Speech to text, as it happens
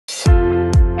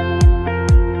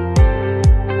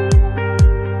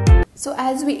So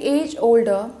as we age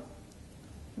older,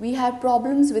 we have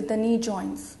problems with the knee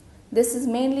joints. This is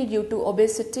mainly due to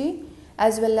obesity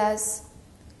as well as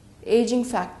aging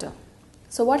factor.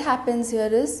 So what happens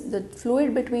here is the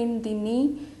fluid between the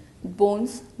knee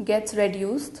bones gets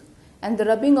reduced and the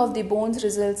rubbing of the bones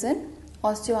results in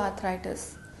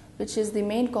osteoarthritis, which is the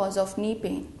main cause of knee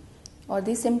pain or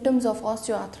the symptoms of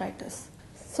osteoarthritis.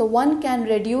 So one can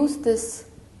reduce this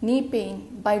knee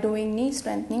pain by doing knee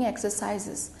strengthening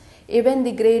exercises. Even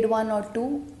the grade 1 or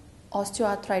 2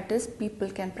 osteoarthritis people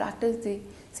can practice the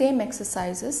same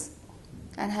exercises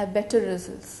and have better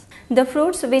results. The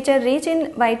fruits which are rich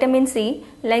in vitamin C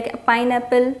like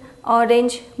pineapple,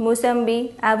 orange,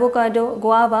 musambi, avocado,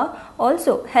 guava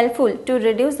also helpful to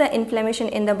reduce the inflammation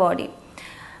in the body.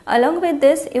 Along with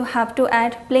this, you have to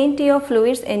add plenty of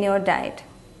fluids in your diet.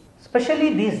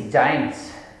 Especially these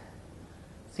joints,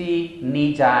 see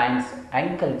knee joints,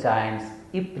 ankle joints,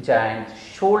 hip joints,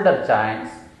 shoulder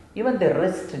joints, even the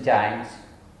wrist joints,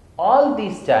 all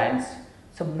these joints,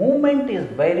 so movement is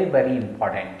very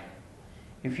important.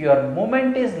 If your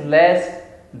movement is less,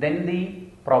 then the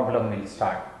problem will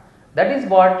start. That is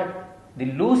what the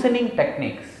loosening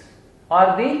techniques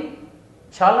or the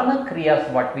chalana kriyas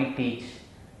what we teach,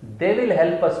 they will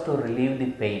help us to relieve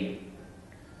the pain.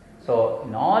 So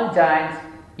in all joints,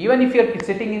 even if you are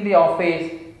sitting in the office,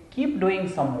 keep doing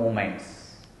some movements.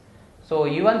 So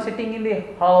even sitting in the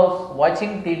house,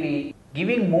 watching TV,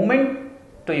 giving movement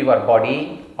to your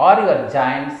body or your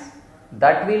joints,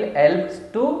 that will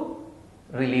help to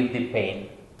relieve the pain.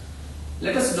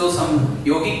 Let us do some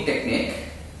yogic technique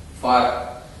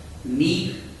for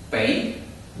knee pain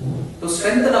to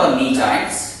strengthen our knee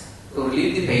joints, to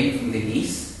relieve the pain from the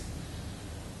knees.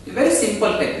 Very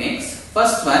simple techniques.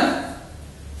 First one,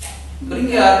 bring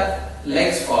your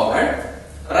legs forward,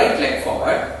 right leg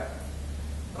forward,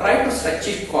 try to stretch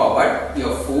it forward,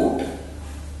 your foot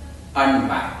and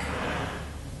back.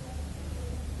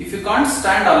 If you can't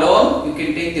stand alone, you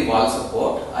can take the wall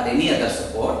support or any other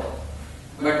support,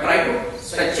 but try to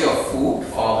stretch your foot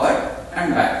forward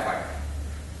and backward,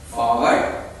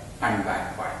 forward and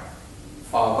backward,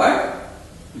 forward,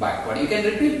 backward. You can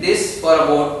repeat this for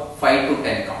about 5 to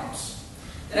 10 counts.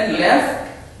 Then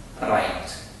left,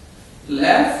 right,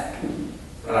 left,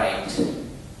 right,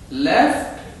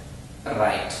 left,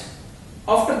 right.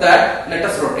 After that, let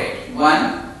us rotate.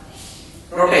 1,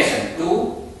 rotation,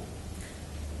 2,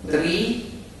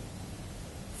 3,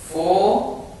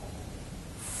 4,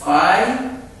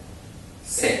 5,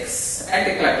 6.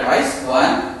 Anti-clockwise.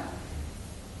 1,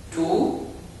 2,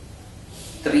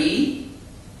 3,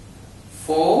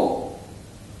 4,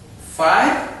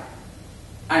 5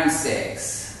 and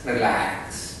 6.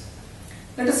 Relax.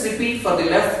 Let us repeat for the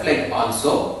left leg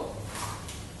also.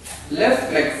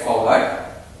 Left leg forward,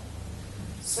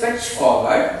 stretch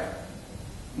forward,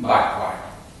 backward,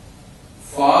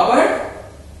 forward,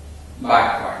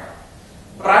 backward.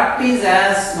 Practice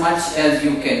as much as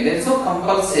you can. There is no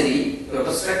compulsory. You have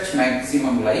to stretch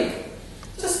maximum like.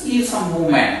 Just give some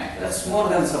movement. That's more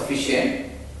than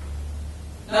sufficient.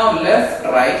 Now left,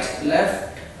 right,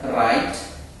 left, right,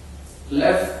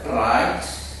 left, right.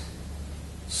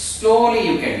 Slowly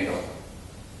you can do.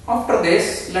 After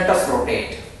this, let us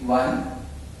rotate. 1,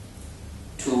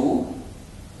 2.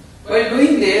 While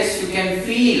doing this, you can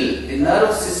feel the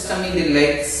nerve system in the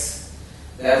legs.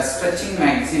 They are stretching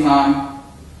maximum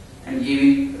and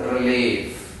giving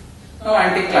relief. Now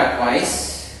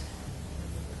anti-clockwise.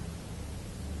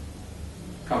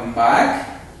 Come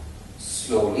back.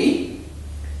 Slowly.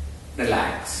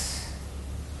 Relax.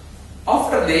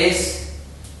 After this,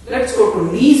 let's go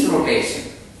to knees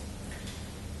rotation.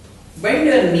 Bend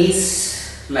your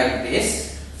knees like this.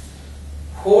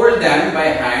 Hold them by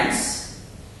hands.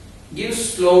 Give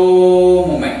slow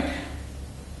movement.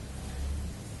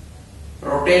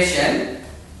 Rotation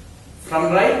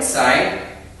from right side.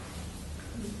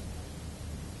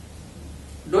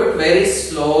 Do it very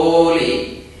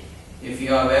slowly. If you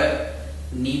have a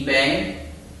knee pain,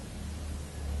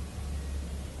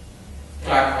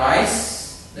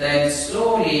 clockwise, then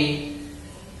slowly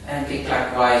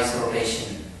anti-clockwise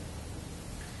rotation.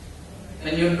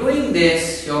 When you are doing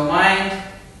this, your mind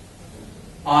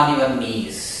on your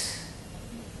knees.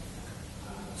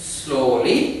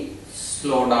 Slowly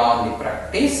slow down the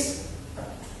practice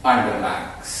and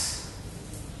relax.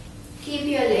 Keep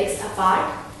your legs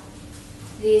apart.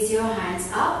 Raise your hands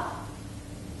up.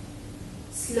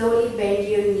 Slowly bend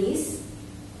your knees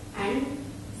and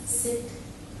sit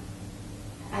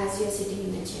as you are sitting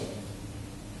in the chair.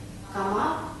 Come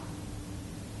up.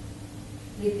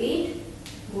 Repeat.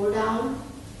 Go down.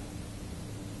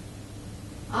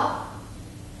 Up.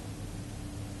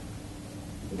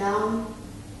 down,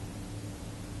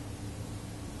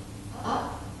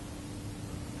 up.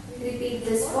 Repeat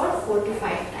this for 4 to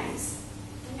 5 times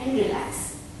and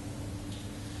relax.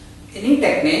 Any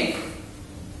technique,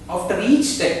 after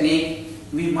each technique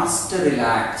we must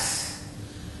relax.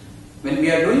 When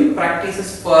we are doing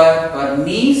practices for our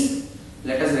knees,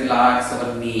 let us relax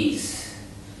our knees.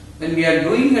 When we are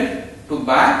doing it to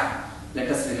back, let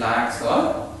us relax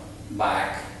our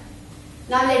back.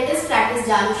 Now let us practice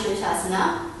Janu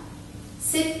Shirshasana.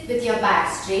 Sit with your back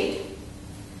straight.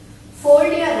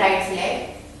 Fold your right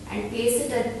leg and place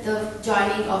it at the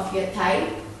joining of your thigh.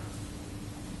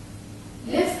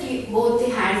 Lift both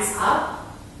the hands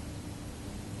up.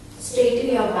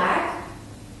 Straighten your back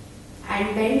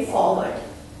and bend forward.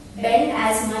 Bend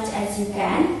as much as you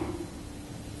can.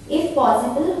 If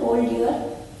possible, hold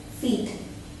your feet.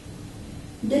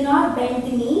 Do not bend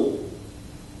the knee.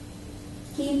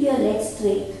 Keep your legs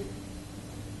straight.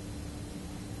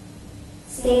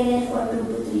 Stay there for 2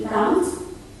 to 3 counts.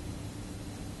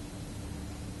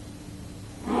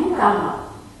 And come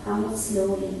up. Come up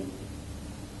slowly.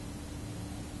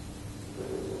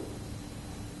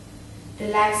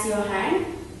 Relax your hand.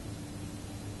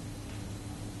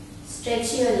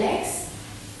 Stretch your legs.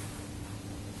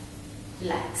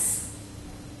 Relax.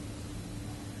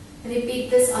 Repeat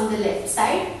this on the left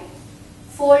side.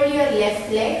 Fold your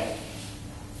left leg.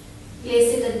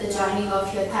 Place it at the joining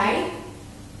of your thigh.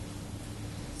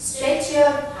 Stretch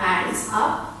your hands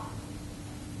up.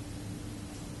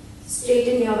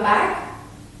 Straighten your back.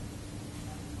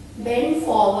 Bend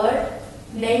forward.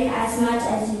 Bend as much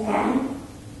as you can.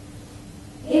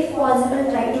 If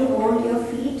possible, try to hold your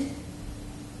feet.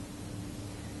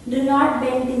 Do not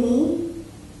bend the knee.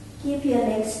 Keep your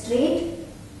legs straight.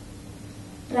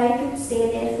 Try to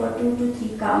stay there for 2 to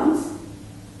 3 counts.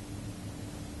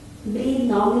 Breathe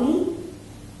normally.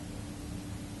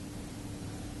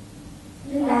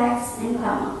 Relax and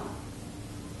come up.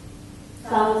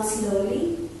 Count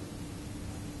slowly.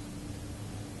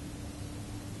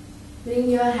 Bring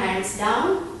your hands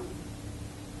down.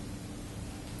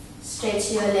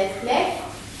 Stretch your left leg.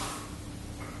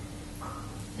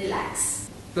 Relax.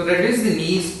 To reduce the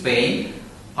knees pain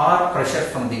or pressure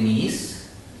from the knees,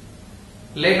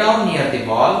 lay down near the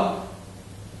wall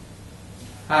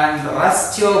and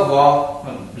rest your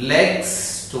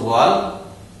legs to wall,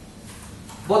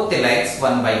 both the legs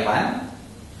one by one,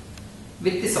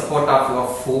 with the support of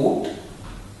your foot.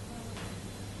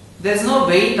 There is no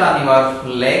weight on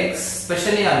your legs,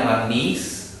 especially on your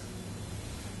knees.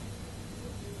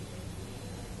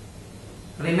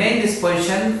 Remain this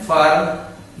position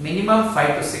for minimum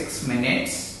 5 to 6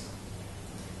 minutes,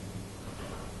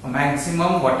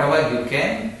 maximum whatever you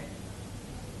can.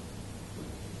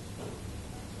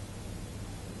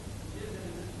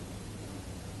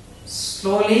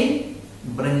 Slowly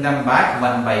bring them back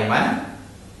one by one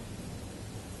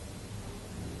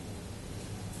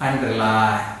and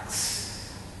relax.